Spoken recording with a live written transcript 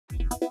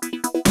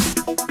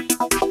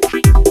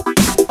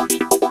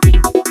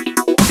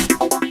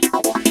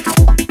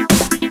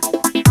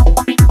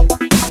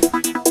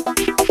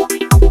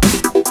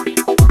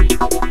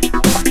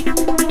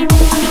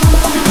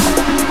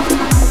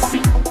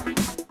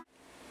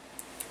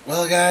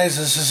Well, guys,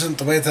 this isn't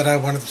the way that I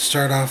wanted to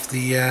start off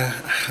the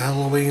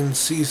Halloween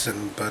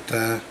season, but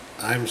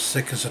I'm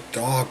sick as a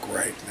dog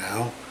right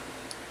now.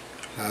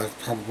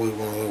 Probably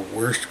one of the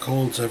worst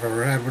colds I've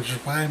ever had, which is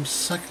why I'm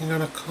sucking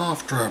on a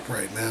cough drop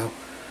right now.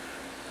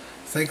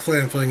 Thankfully,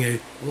 I'm feeling a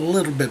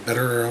little bit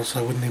better, or else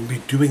I wouldn't even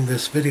be doing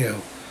this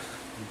video.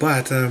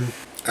 But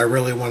I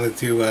really wanted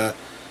to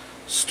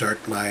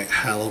start my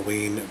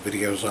Halloween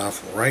videos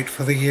off right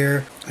for the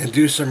year and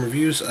do some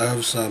reviews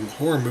of some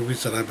horror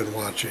movies that I've been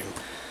watching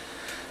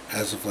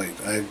as of late.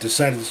 I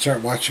decided to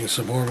start watching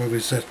some horror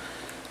movies that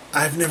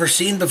I've never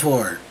seen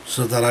before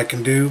so that I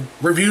can do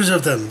reviews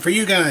of them for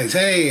you guys.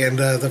 Hey, and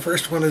the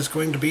first one is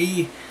going to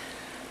be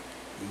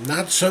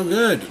not so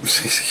good.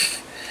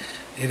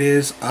 It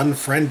is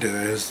Unfriended,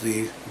 as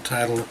the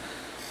title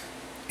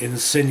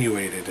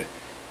insinuated.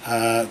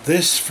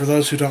 This, for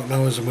those who don't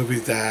know, is a movie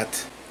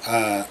that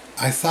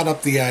I thought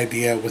up the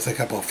idea with a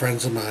couple of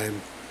friends of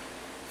mine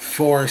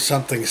for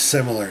something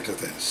similar to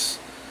this.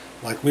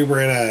 Like, we were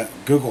in a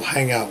Google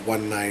Hangout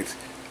one night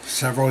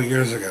several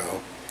years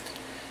ago,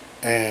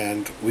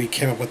 and we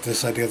came up with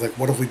this idea, like,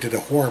 what if we did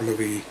a horror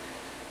movie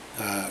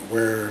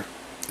where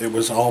it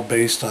was all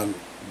based on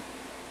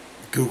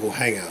Google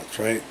Hangouts,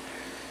 right?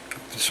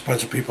 Just a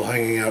bunch of people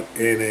hanging out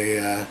in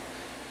a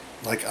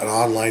like an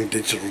online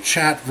digital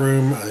chat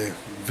room, a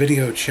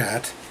video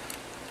chat,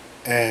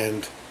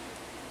 and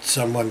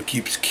someone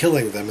keeps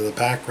killing them in the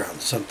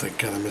background. Something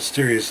kind of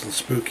mysterious and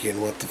spooky,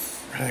 and what the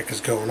heck is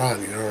going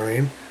on, you know what I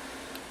mean?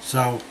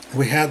 So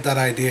we had that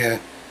idea,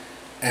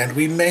 and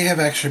we may have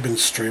actually been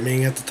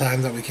streaming at the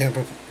time that we came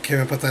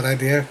up with that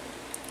idea,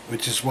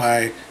 which is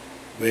why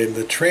when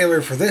the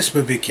trailer for this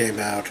movie came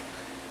out,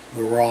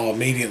 we were all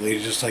immediately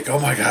just like, oh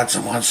my god,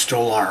 someone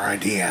stole our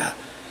idea.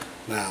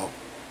 Now,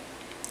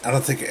 I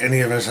don't think any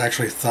of us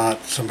actually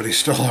thought somebody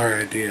stole our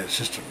idea. It's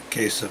just a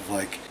case of,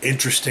 like,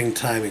 interesting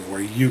timing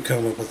where you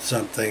come up with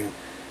something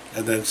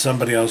and then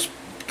somebody else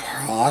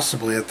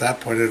possibly at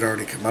that point had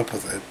already come up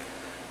with it,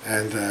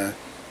 and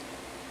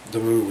the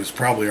movie was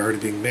probably already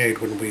being made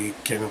when we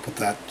came up with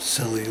that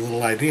silly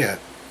little idea.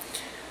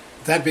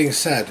 That being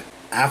said,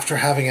 after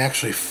having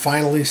actually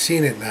finally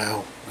seen it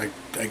now,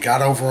 I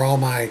got over all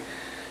my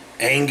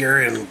anger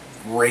and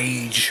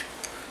rage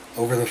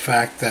over the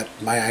fact that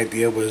my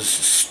idea was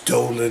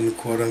stolen,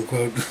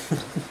 quote-unquote.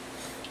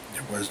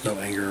 There was no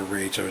anger or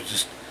rage. I was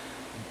just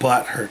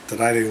butthurt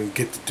that I didn't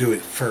get to do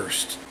it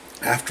first.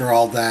 After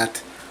all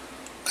that,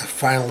 I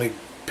finally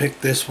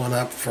picked this one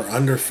up for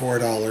under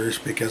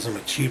 $4 because I'm a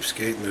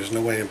cheapskate and there's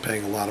no way I'm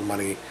paying a lot of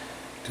money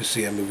to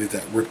see a movie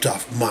that ripped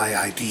off my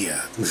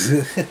idea.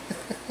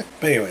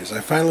 But anyways, I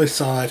finally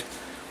saw it,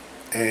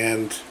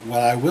 and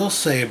what I will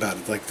say about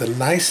it, like, the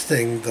nice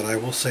thing that I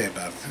will say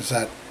about it is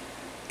that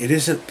it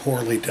isn't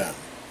poorly done,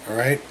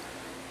 alright?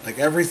 Like,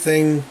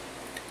 everything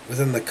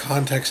within the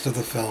context of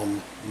the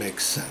film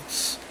makes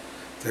sense.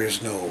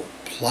 There's no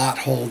plot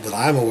hole that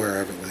I'm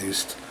aware of, at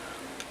least.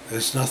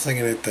 There's nothing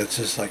in it that's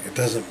just like, it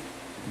doesn't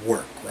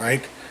work,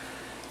 right?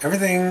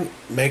 Everything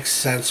makes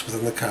sense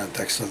within the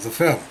context of the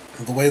film.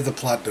 The way the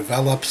plot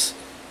develops,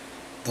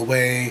 the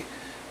way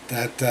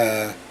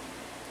that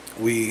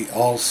we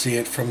all see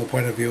it from the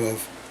point of view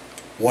of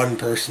one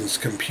person's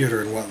computer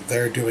and what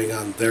they're doing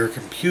on their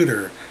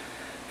computer,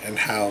 and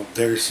how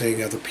they're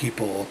seeing other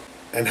people,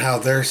 and how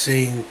they're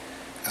seeing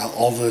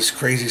all this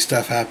crazy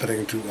stuff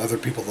happening to other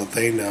people that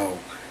they know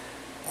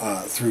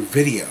through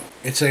video.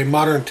 It's a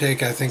modern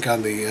take, I think,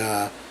 on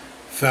the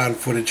found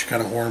footage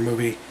kind of horror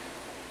movie,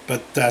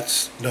 but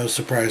that's no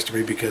surprise to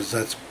me because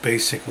that's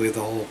basically the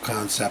whole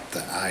concept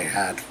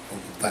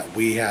that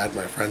we had,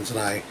 my friends and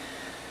I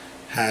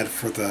had,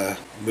 for the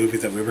movie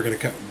that we were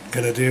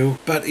gonna do.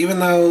 But even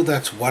though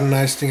that's one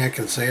nice thing I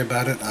can say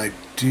about it, I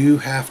do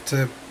have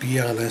to be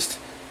honest,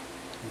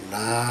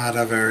 not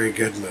a very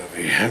good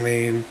movie. I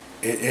mean,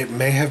 it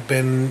may have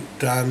been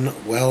done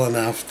well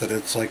enough that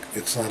it's like,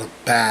 it's not a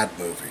bad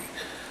movie,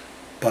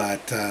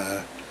 but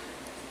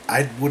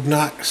I would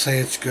not say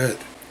it's good.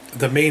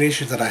 The main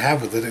issue that I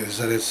have with it is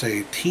that it's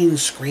a teen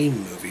scream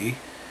movie,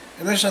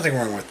 and there's nothing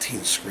wrong with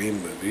teen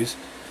scream movies,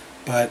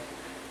 but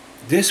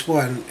this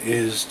one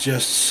is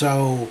just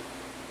so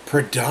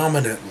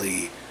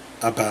predominantly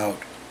about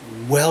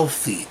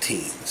wealthy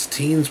teens.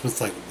 Teens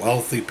with, like,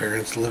 wealthy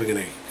parents living in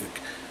a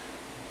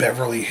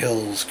Beverly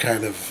Hills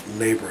kind of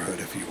neighborhood,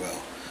 if you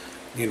will.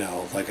 You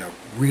know, like a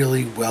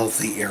really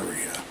wealthy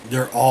area.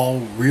 They're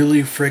all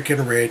really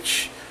freaking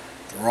rich.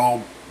 They're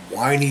all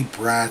whiny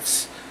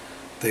brats.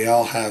 They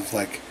all have,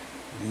 like,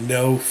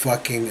 no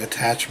fucking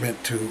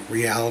attachment to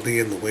reality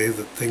and the way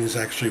that things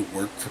actually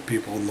work for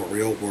people in the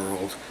real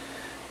world.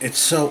 It's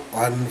so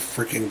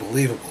unfreaking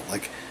believable.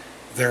 Like,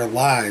 their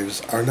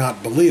lives are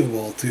not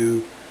believable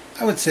to,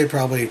 I would say,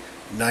 probably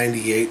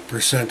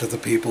 98% of the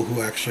people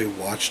who actually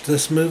watched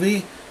this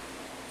movie.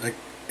 Like,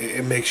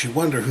 it makes you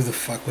wonder, who the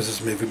fuck was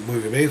this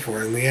movie made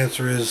for? And the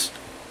answer is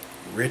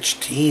rich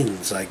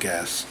teens, I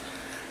guess.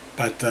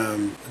 But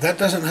that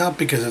doesn't help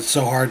because it's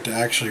so hard to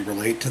actually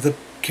relate to the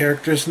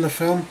characters in the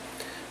film.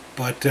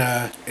 But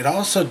it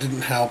also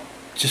didn't help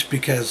just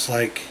because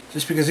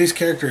these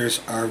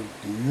characters are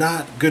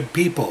not good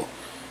people,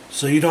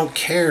 so you don't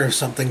care if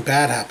something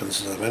bad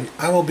happens to them. And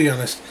I will be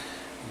honest,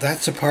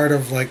 that's a part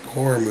of like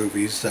horror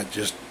movies it's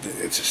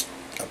just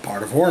a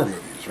part of horror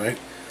movies, right?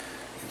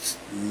 It's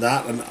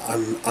not an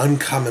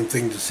uncommon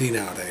thing to see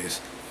nowadays,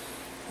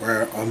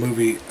 where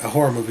a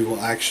horror movie will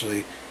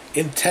actually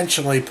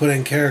intentionally put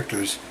in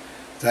characters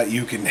that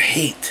you can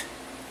hate,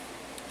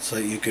 so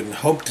you can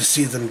hope to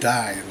see them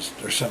die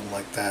or something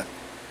like that,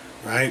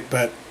 right?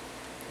 But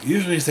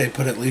usually they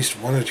put at least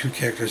one or two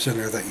characters in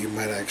there that you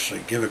might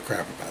actually give a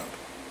crap about.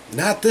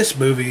 Not this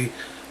movie.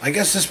 I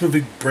guess this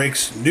movie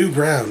breaks new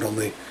ground,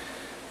 only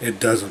it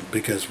doesn't,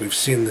 because we've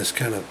seen this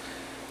kind of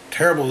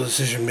terrible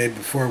decision made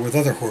before with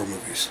other horror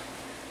movies.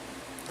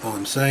 All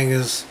I'm saying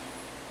is,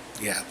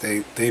 yeah,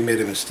 they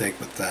made a mistake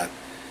with that.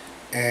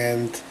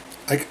 And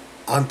like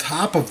on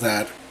top of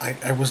that,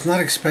 I was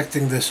not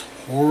expecting this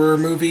horror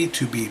movie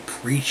to be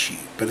preachy,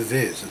 but it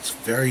is. It's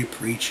very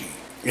preachy.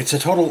 It's a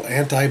total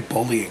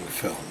anti-bullying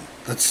film.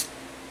 That's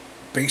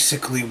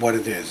basically what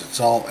it is.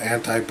 It's all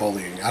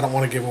anti-bullying. I don't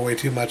want to give away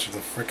too much of the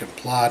frickin'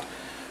 plot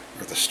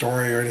or the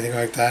story or anything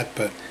like that,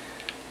 but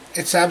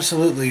it's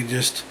absolutely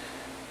just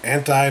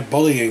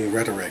anti-bullying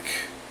rhetoric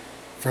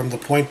from the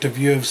point of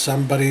view of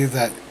somebody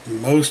that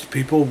most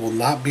people will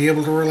not be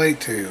able to relate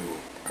to.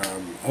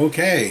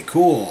 Okay,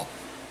 cool.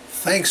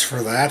 Thanks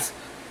for that.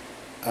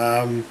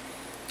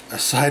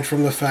 Aside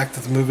from the fact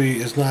that the movie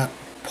is not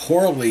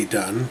poorly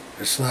done,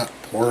 it's not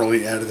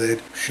poorly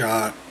edited,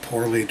 shot,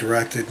 poorly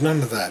directed,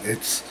 none of that.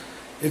 It's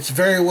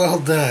very well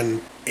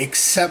done,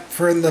 except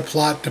for in the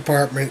plot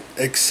department,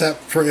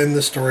 except for in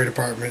the story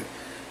department.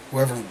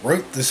 Whoever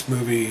wrote this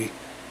movie,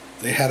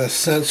 they had a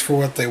sense for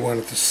what they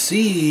wanted to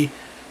see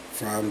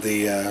from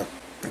the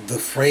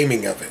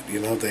framing of it. You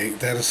know, they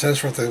had a sense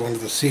for what they wanted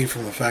to see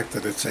from the fact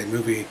that it's a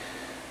movie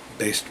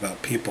based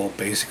about people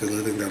basically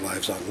living their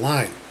lives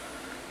online.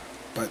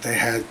 But they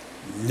had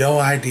no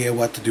idea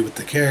what to do with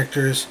the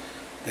characters.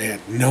 They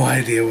had no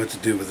idea what to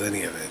do with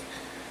any of it.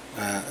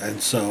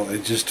 And so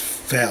it just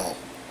fell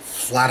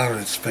flat on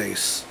its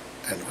face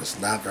and was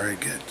not very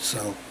good.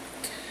 So,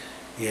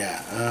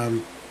 yeah,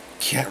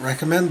 can't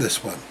recommend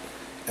this one.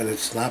 And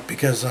it's not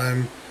because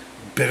I'm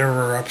bitter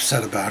or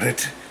upset about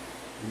it,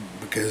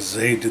 because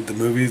they did the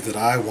movie that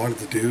I wanted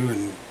to do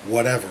and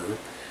whatever.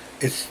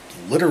 It's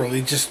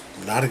literally just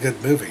not a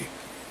good movie.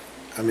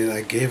 I mean,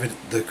 I gave it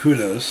the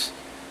kudos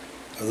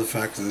of the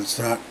fact that it's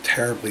not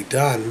terribly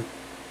done.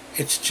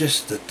 It's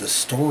just that the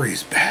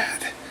story's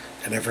bad,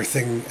 and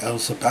everything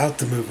else about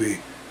the movie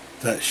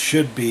that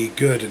should be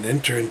good and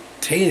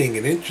entertaining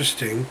and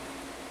interesting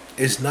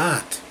is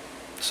not.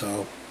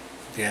 So,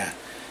 yeah,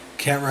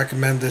 can't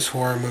recommend this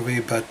horror movie,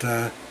 but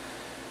I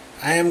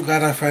am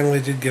glad I finally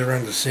did get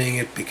around to seeing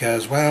it,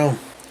 because, well,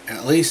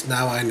 at least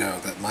now I know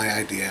that my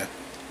idea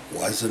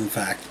was in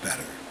fact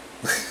better.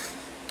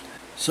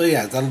 So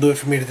yeah, that'll do it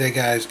for me today,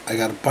 guys. I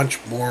got a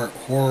bunch more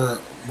horror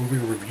movie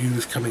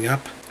reviews coming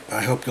up.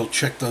 I hope you'll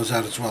check those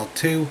out as well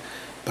too.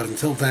 But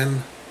until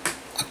then,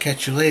 I'll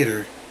catch you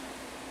later.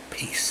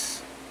 Peace.